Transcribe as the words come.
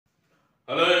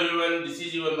Hello everyone, this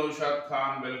is your Naushad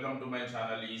Khan. Welcome to my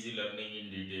channel Easy Learning in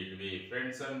Detailed Way.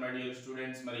 Friends and my dear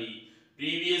students, మరి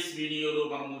previous వీడియోలో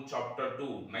మనము chapter 2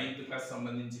 9th class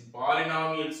సంబంధించి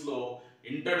polynomials లో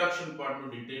introduction part ను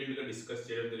detailed గా discuss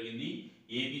చేయడం జరిగింది.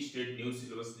 AB state new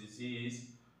syllabus this is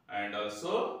and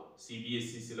also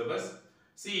cbse syllabus.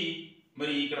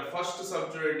 మరి ఇక్కడ ఫస్ట్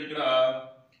సబ్జెక్ట్ ఇక్కడ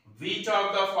which of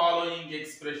the following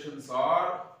expressions are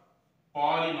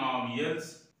polynomials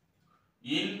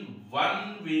in one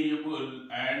variable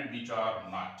and which are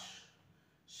not.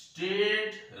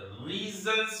 State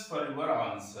reasons for your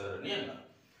answer అని అన్నారు.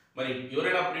 మరి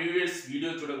ఎవరైనా previous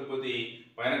video చూడకపోతే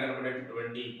పైన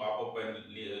కనపడేటటువంటి popup పైన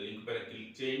లింక్ పైన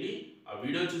క్లిక్ చేయండి. ఆ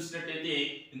వీడియో చూసినట్టయితే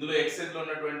ఇందులో ఎక్సెల్ లో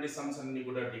ఉన్నటువంటి సమ్స్ అన్ని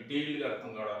కూడా డీటెయిల్డ్ గా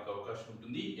అర్థం కావడానికి అవకాశం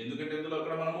ఉంటుంది. ఎందుకంటే ఇందులో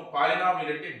అక్కడ మనము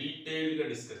పాలినామియల్ అంటే డీటెయిల్డ్ గా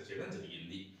డిస్కస్ చేయడం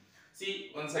జరిగింది. See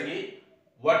once again,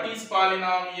 what is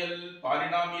polynomial?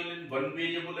 Polynomial in one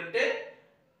variable అంటే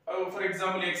ఫర్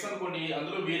ఎగ్జాంపుల్ x అనుకోండి,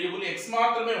 అందులో వేరియబుల్ x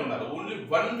మాత్రమే ఉండాలి. ఓన్లీ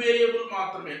వన్ వేరియబుల్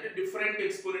మాత్రమే, అంటే డిఫరెంట్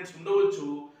ఎక్స్పోనెంట్స్ ఉండవచ్చు.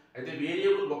 అయితే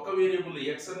వేరియబుల్ ఒక్క వేరియబుల్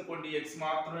x అనుకోండి, x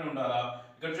మాత్రమే ఉండాలా.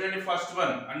 ఇక్కడ చూడండి ఫస్ట్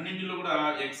వన్ అన్నింటిలో కూడా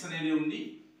x అనేది ఉంది.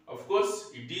 Of course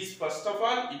it is first of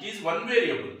all it is one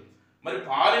variable. మరి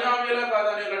పాలినామియల్ కాదా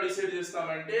అని ఎలా డిసైడ్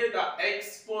చేస్తామంటే the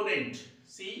exponent,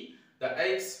 the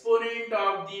exponent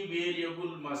of the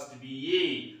variable must be a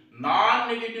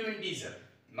non-negative integer.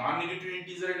 Non-negative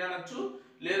integer అని అనొచ్చు,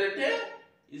 లేదంటే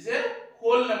is a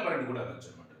whole number అని కూడా అనొచ్చు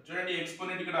అన్నమాట. చూడండి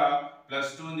ఎక్స్పోనెంట్ ఇక్కడ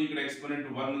 +2 ఉంది, ఇక్కడ ఎక్స్పోనెంట్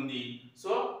 1 ఉంది.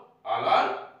 So all are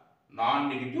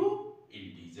non-negative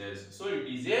integers. So it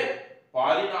is a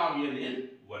polynomial in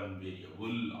one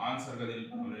variable. Answer గా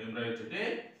దీనికి మనం ఏం రాయొచ్చు అంటే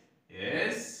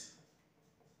yes,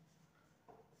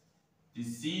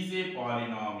 this is a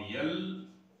polynomial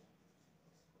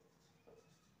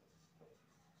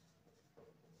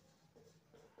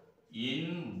in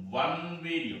one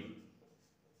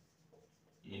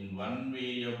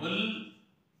variable,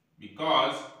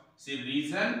 because see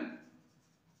reason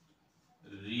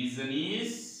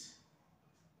is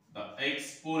the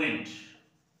exponent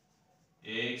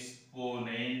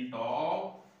of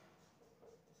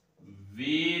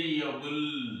variable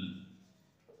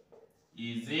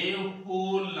is a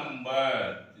whole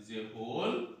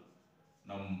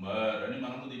number అని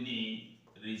మనము దీన్ని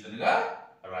reason గా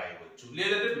రాయవచ్చు,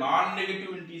 లేదంటే నాన్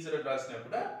నెగటివ్ ఇంటీజర్ రాసినా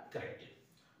కూడా correct.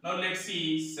 Now let's see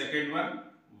second one,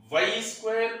 y²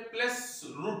 plus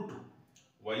 √2.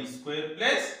 y²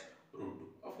 plus √2.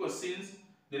 Of course, since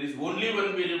there is only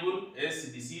one variable, yes,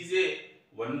 this is a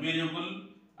one variable,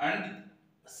 and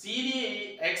see the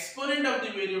exponent of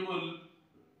the variable,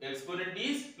 exponent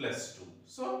is +2.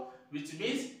 So which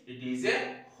means it is a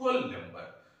whole number.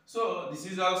 So this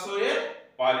is also a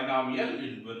polynomial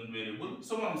in one variable.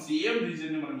 So మనం same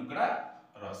reason ని మనం ఇక్కడ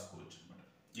రాసుకోవచ్చు అన్నమాట.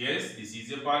 yes, this is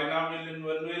a polynomial in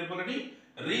one variable అని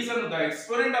reason the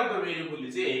exponent of the variable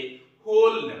is a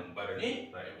whole number అని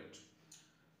రాయవచ్చు.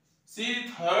 see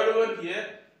third one here,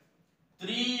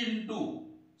 3 into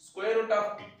square root of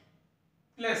t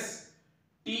plus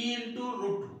t into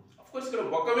 √2. of course ఇక్కడ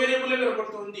ఒక variable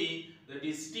కనబడుతుంది, that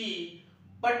is t,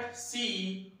 but see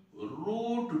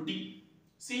 √t.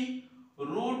 see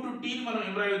 √t ని మనం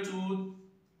ఏం రాయొచ్చు,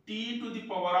 t to the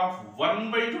power of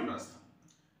 1/2 రాస్తాం,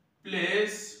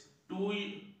 plus 2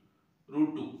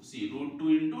 see √2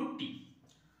 into t.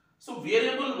 So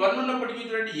variable 1 ఉన్నప్పటికీ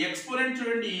చూడండి ఎక్స్పోనెంట్,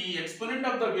 చూడండి ఎక్స్పోనెంట్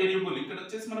ఆఫ్ ద వేరియబుల్ ఇక్కడ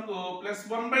వచ్చేసి మనకు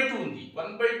 +1/2 ఉంది.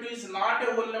 1/2 is not a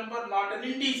whole number, not an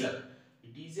integer,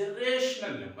 it is a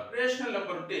rational number. Rational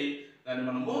number ఉంటే దాన్ని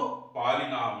మనము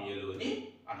పాలినామియల్ అని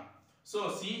అన్నాం. So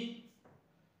see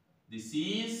this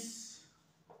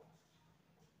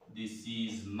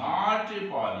is not a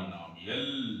polynomial,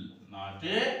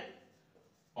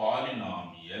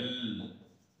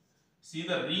 see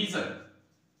the reason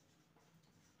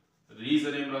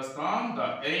ఏం రాస్తాం, the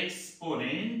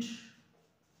exponent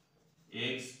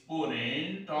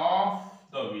of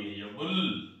the variable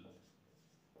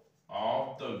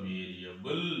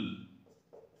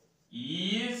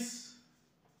is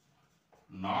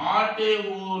not a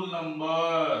whole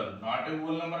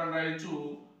number అని రాయొచ్చు,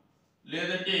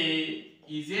 లేదంటే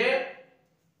ఈజ్ ఏ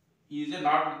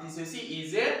నాట్ తీసేసి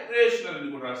ఈజ్ ఏ రేషనల్ అని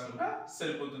కూడా రాసుకుంటా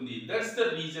సరిపోతుంది. That's the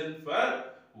reason for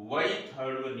why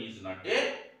third one is not a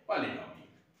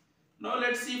polynomial. Now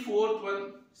let's see fourth one.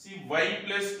 see y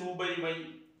plus 2/y.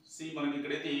 see మనకి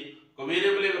ఇక్కడైతే ఒక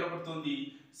వేరియబుల్ కనబడుతుంది.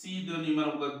 see దీన్ని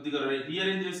మనం కొద్దిగా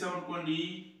రీఅరేంజ్ చేసాం అనుకోండి,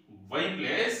 y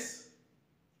plus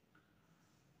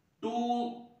 2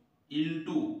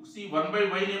 into see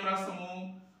 1/y ని ఏం రాస్తాము,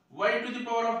 y to the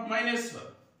power of -1.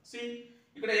 see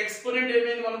ఇక్కడ ఎక్స్పోనెంట్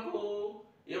ఏమైంది మనకు,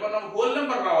 ఏమన్నా హోల్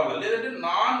నెంబర్ రావాలా, లేదంటే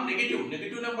నాన్ నెగిటివ్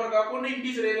నెంబర్ కాకుండా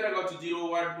ఇంటీజర్ ఏదైనా కావచ్చు, 0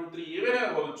 1 2 3 ఏవైనా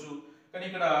కావచ్చు. కానీ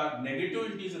ఇక్కడ నెగిటివ్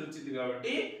ఇంటీజర్ వచ్చింది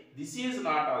కాబట్టి this is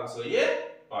not also a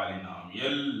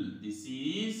polynomial. This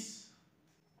is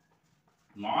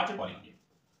not a polynomial,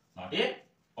 not a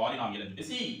polynomial అని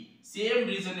చెప్పేసి సేమ్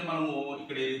రీజన్ ని మనము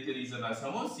ఇక్కడ ఏదైతే రీజన్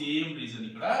రాసామో సేమ్ రీజన్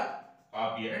ఇక్కడ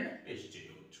కాపీ అండ్ పేస్ట్ చేయవచ్చు.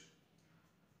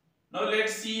 Now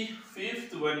let's see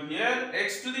fifth one here. X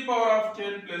to the power of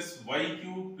 10 plus y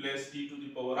cube plus t to the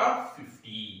power of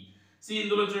 50. See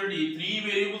ఇందులో చూడండి 3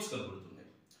 వేరియబుల్స్ కనబడుతున్నాయి.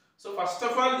 So first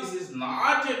of all this is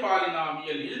not a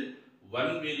polynomial in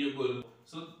one variable.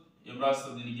 So ఏం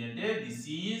రాస్తాం దీనికి అంటే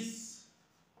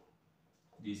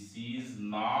this is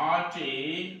not a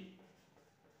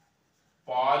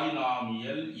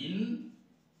polynomial in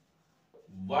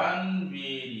one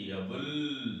variable.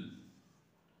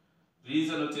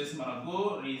 Reason వచ్చేసి మనకు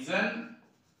reason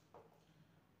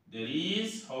there is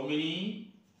how many,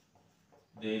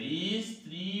 there is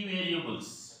 3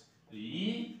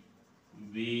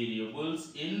 variables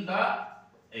in the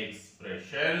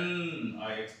expression. ఆ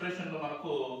expression లో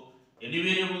మనకు ఎన్ని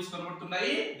వేరియబుల్స్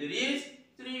కనబడుతున్నాయి, there is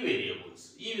 3 variables.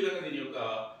 ఈ విధంగా దీని యొక్క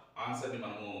ఆన్సర్ ని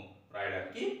మనము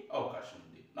రాయడానికి అవకాశం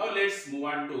ఉంది. Now let's move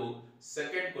on to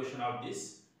second question of this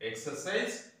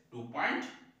exercise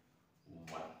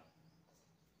 2.1.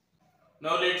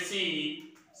 Now let's see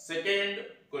second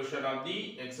question of the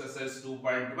exercise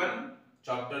 2.1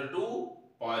 chapter 2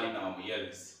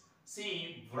 polynomials. See,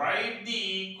 write the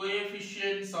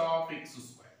coefficients of x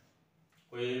square.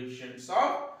 Coefficients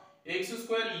of x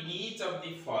square in each of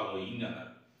the following.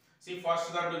 See first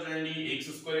that journey x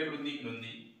square ikkada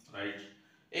undi, right?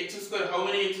 X square, how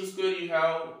many x square you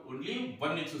have? Only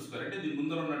 1 x square. Ante dini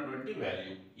mundara unnatuvanti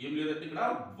value em ledante ikkada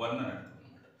 1 ani artham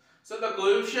annamata. So the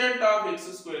coefficient of x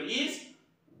square is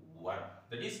 1,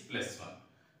 that is plus 1.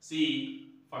 See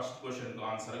first question ko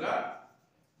answer ga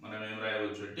manam em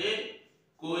rayavochu ante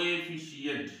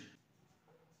coefficient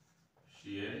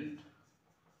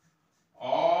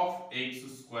of x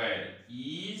square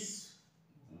is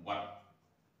 1.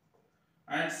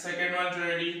 And second one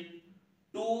chudandi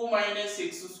 2 minus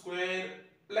x square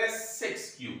plus x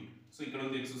cube. So ikkada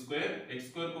undi x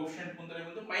square coefficient mundare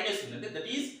mundu minus undi, that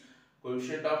is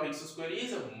coefficient of x square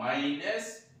is minus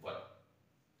 1.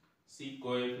 See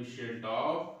coefficient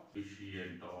of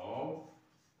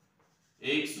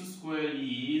x square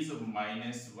is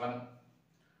minus 1.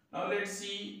 Now let's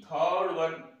see third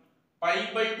one, pi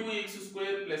by 2 x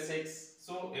square plus x.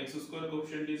 So x square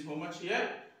coefficient is how much here?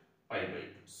 Pi by 2.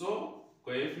 So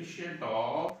coefficient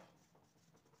of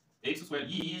x square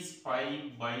is pi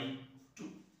by 2.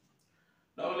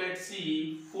 Now let's see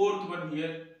fourth one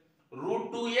here, root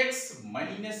 2x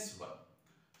minus 1.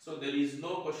 So there is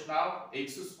no question of x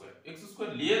square. X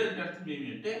square లేదంటే అర్థం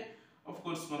ఏమిటంటే of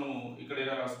course మనం ఇక్కడ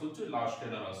ఎలా రాసుకోవచ్చు, last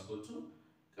అయినా రాసుకోవచ్చు.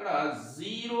 ఇక్కడ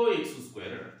 0x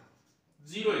square అంటే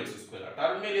 0x square ఆ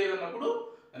టర్మ్ లేదన్నప్పుడు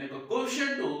దాని యొక్క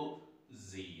coefficient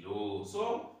 0. So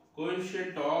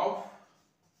coefficient of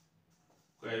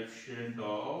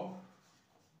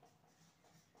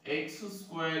x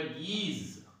square is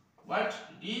what?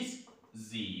 It is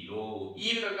 0. ఈ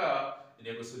విధంగా దీని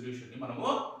యొక్క సొల్యూషన్ ని మనము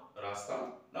రాస్తాం.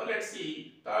 Now let's see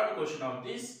third question of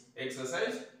this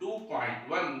exercise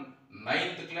 2.1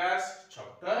 9th class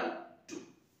chapter 2.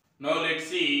 Now let's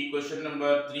see question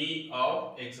number 3 of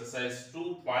exercise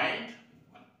 2.1.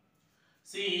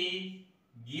 See,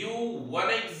 give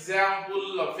one example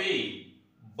of a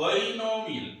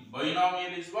binomial.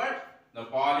 Binomial is what? The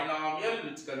polynomial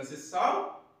which consists of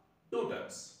 2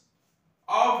 terms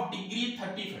of degree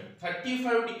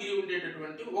 35 degree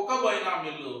ఉండేటటువంటి ఒక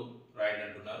binomial రాయండి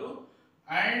అంటున్నారు.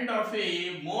 And of a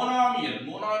monomial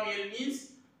means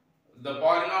the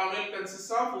polynomial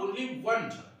consists of only one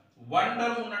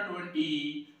term ఉన్నటువంటి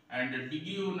and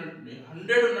degree ఉన్నటువంటి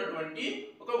 100 ఉన్నటువంటి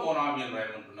ఒక monomial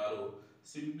రాయమంటున్నారు.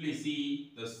 Simply see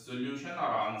the solution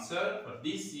or answer for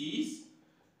this is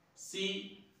C,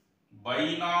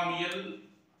 binomial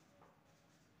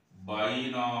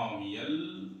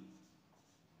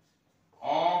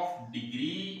of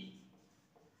degree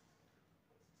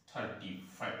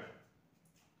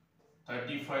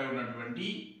 35 ఉన్నటువంటి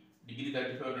degree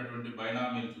 35 ఉన్నటువంటి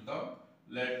binomial చూద్దాం.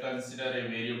 Let consider a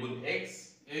variable x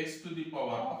to the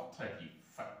power of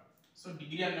 35. So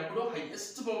degree అన్నప్పుడు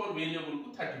highest power variable కు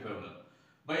 35 ఉన్నారు.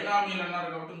 binomial అన్నారు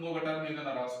కాబట్టి ఇంకొక term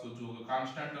ఏదైనా రాసుకోవచ్చు, ఒక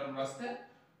కాన్స్టాంట్ టర్మ్ రాస్తే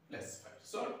plus 5.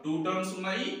 So two terms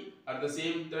ఉన్నాయి. At the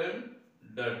same time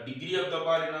the degree of the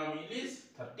polynomial is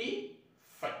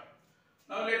 35.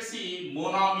 Now let's see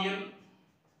monomial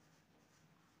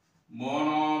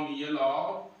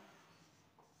of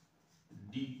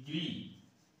degree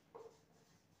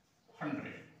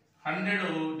 100.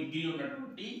 100 degree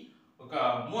ఉన్నటువంటి ఒక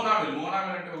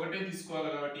మోనామిల్ అంటే ఒకటే తీసుకోవాలి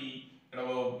కాబట్టి ఇక్కడ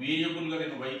వేరియబుల్ గా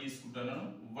నేను y తీసుకుంటాను,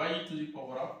 y to the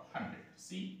power of 100.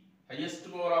 See, highest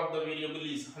power of the variable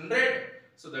is 100,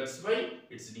 so that's why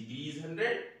its degree is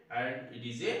 100 and it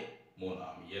is a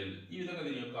monomial. ఈ విధంగా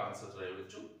దీని యొక్క ఆన్సర్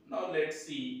రాయవచ్చు. Now let's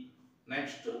see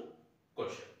next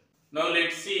question. Now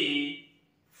let's see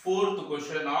fourth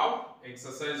question of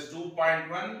exercise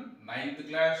 2.1 9th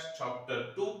class chapter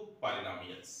 2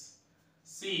 polynomials.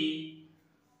 See,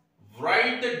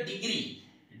 write the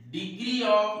degree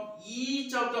of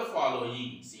each of the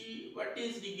following. See, what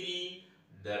is degree?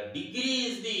 The degree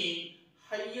is the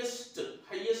highest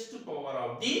power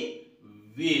of the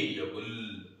variable.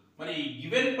 మరి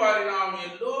given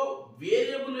polynomial లో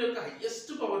variable యొక్క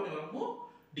highest power ని మనము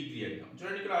degree అంటాం.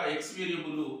 చూడండి ఇక్కడ x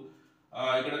variable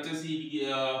ఇక్కడ వచ్చేసి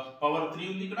పవర్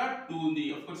 3 ఉంది, ఇక్కడ 2 ఉంది.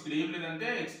 ఆఫ్ కోర్స్ ఇక్కడ ఏం లేదంటే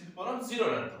x టు ది పవర్ 0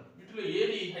 అని అర్థం. వీటిలో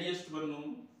ఏది highest one?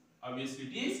 obviously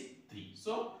it is 3.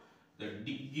 So the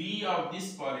degree of this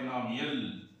polynomial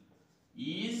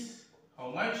is how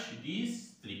much? It is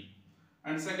 3.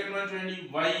 And second one చూడండి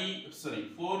y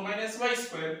 4 minus y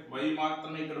square. y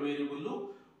మాత్రమే ఇక్కడ వేరియబుల్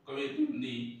ఒక వైపు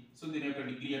ఉంది. సో దీని యొక్క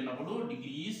డిగ్రీ అన్నప్పుడు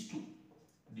degree is 2.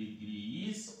 Degree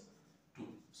is 2.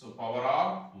 So power of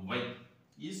y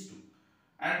is 2.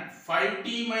 And 5t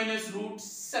minus root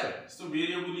 7. So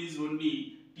variable is only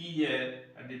t here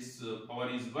and its power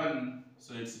is 1.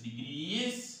 So its degree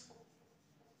is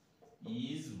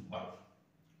 1.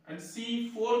 And see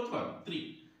fourth one 3.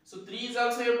 So 3 is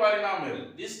also a polynomial.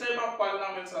 This type of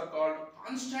polynomials are called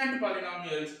constant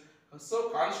polynomials. So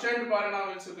constant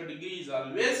polynomials యొక్క degree is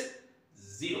always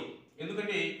 0.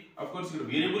 ఎందుకంటే of course ఇక్కడ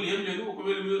variable ఏం లేదు,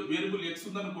 ఒకవేళ variable x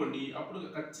ఉందనుకోండి అప్పుడు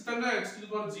ఖచ్చితంగా x to the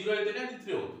power 0 అయితేనే అది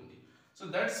 3 అవుతుంది. So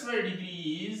that's why degree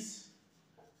is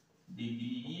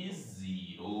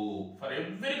 0. For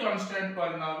every constant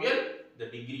polynomial the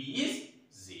degree is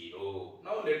 0.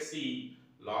 Now let's see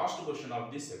last question of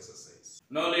this exercise.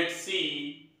 Now let's see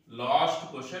last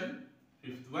question,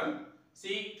 fifth one.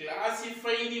 See,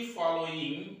 classify the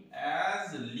following as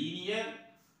linear,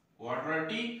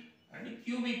 quadratic and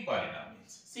cubic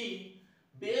polynomials. See,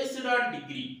 based on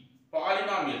degree,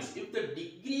 polynomials, if the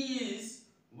degree is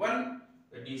 1,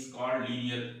 that is called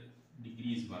linear,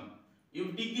 degree is 1. If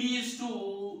degree is 2,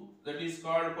 that is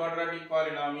called quadratic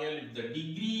polynomial. If the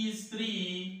degree is 3,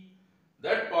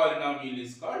 that polynomial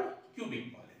is called cubic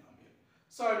polynomial.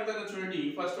 So ఆ విధంగా చూడండి,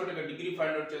 first ఒక degree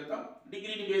find out చేద్దాం.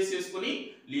 డిగ్రీని base చేసుకొని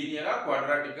లీనియరా,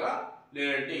 క్వాడ్రాటికా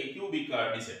లేదంటే క్యూబికా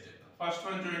decide చేద్దాం. First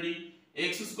one చూడండి,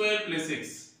 x² + x.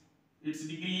 It's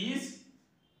degree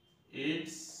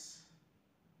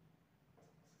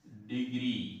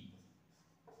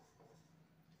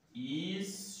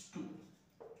is 2.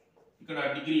 ఇక్కడ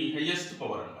డిగ్రీ హైయెస్ట్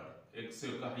పవర్ అన్నమాట. x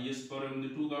యొక్క హైయెస్ట్ పవర్ ఉంది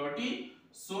 2 కాబట్టి,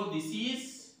 so this is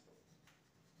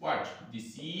what? This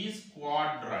is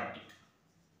quadratic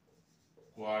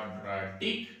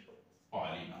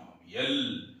polynomial.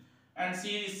 And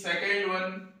see the second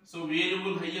one. So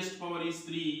variable highest power is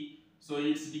 3. So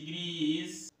its degree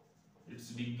is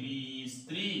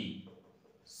 3.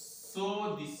 So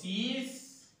this is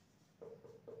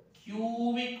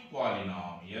cubic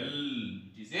polynomial.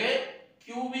 It is a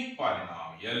cubic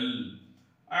polynomial.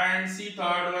 And see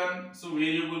third one. So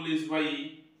variable is y.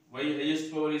 Y highest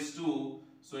power is 2.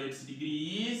 So its degree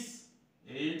is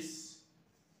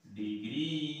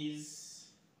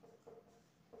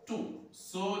 2.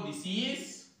 So this is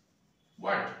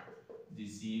what?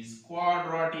 This is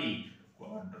quadratic.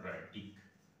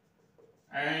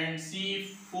 And see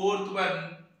fourth one,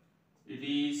 it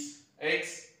is x.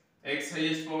 X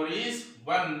highest power is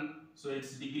 1. So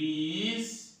its degree is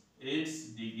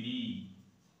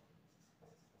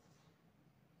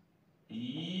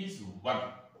 1.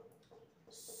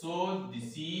 So this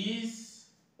is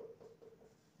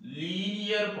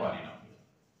linear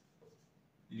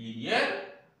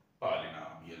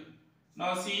polynomial.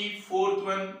 Now see fourth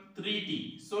one, 3t.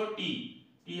 So t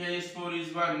highest power is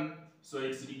 1. So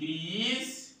its degree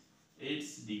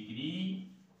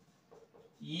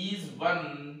is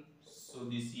 1. So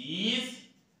this is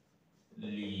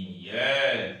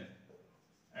linear.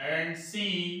 And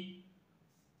see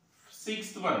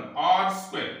sixth one, r².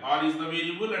 R is the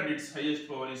variable and its highest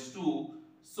power is 2.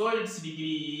 So its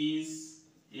degree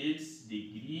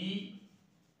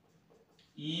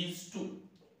is 2.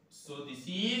 So this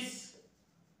is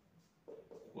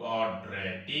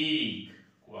quadratic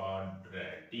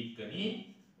అని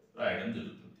రాయడం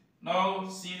జరుగుతుంది. Now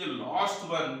see the last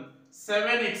one,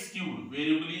 7x³.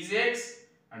 Variable is x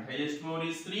and highest power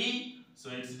is 3. So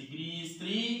its degree is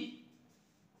 3.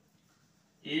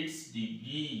 Its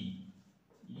degree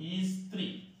is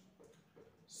 3.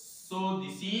 So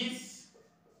this is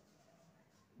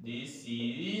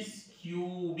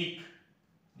cubic.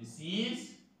 This is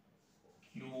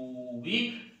cubic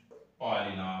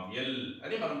polynomial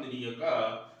అని మనం దీని యొక్క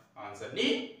answer ని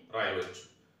రాయవచ్చు.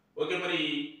 Okay, మరి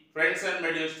friends and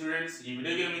my dear students, ఈ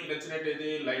video game మీకు నచ్చినట్లయితే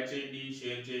లైక్ చేయండి,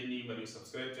 షేర్ చేయండి మరియు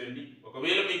సబ్స్క్రైబ్ చేయండి.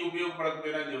 ఒకవేళ మీకు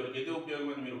ఉపయోగపడకపోయినా ఎవరికైతే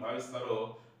ఉపయోగమని మీరు భావిస్తారో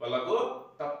వాళ్ళకు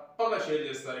తప్పక షేర్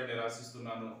చేస్తారని నేను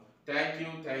ఆశిస్తున్నాను. Thank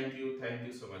you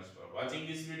so much for watching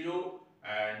this video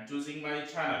and choosing my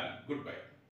channel. Goodbye.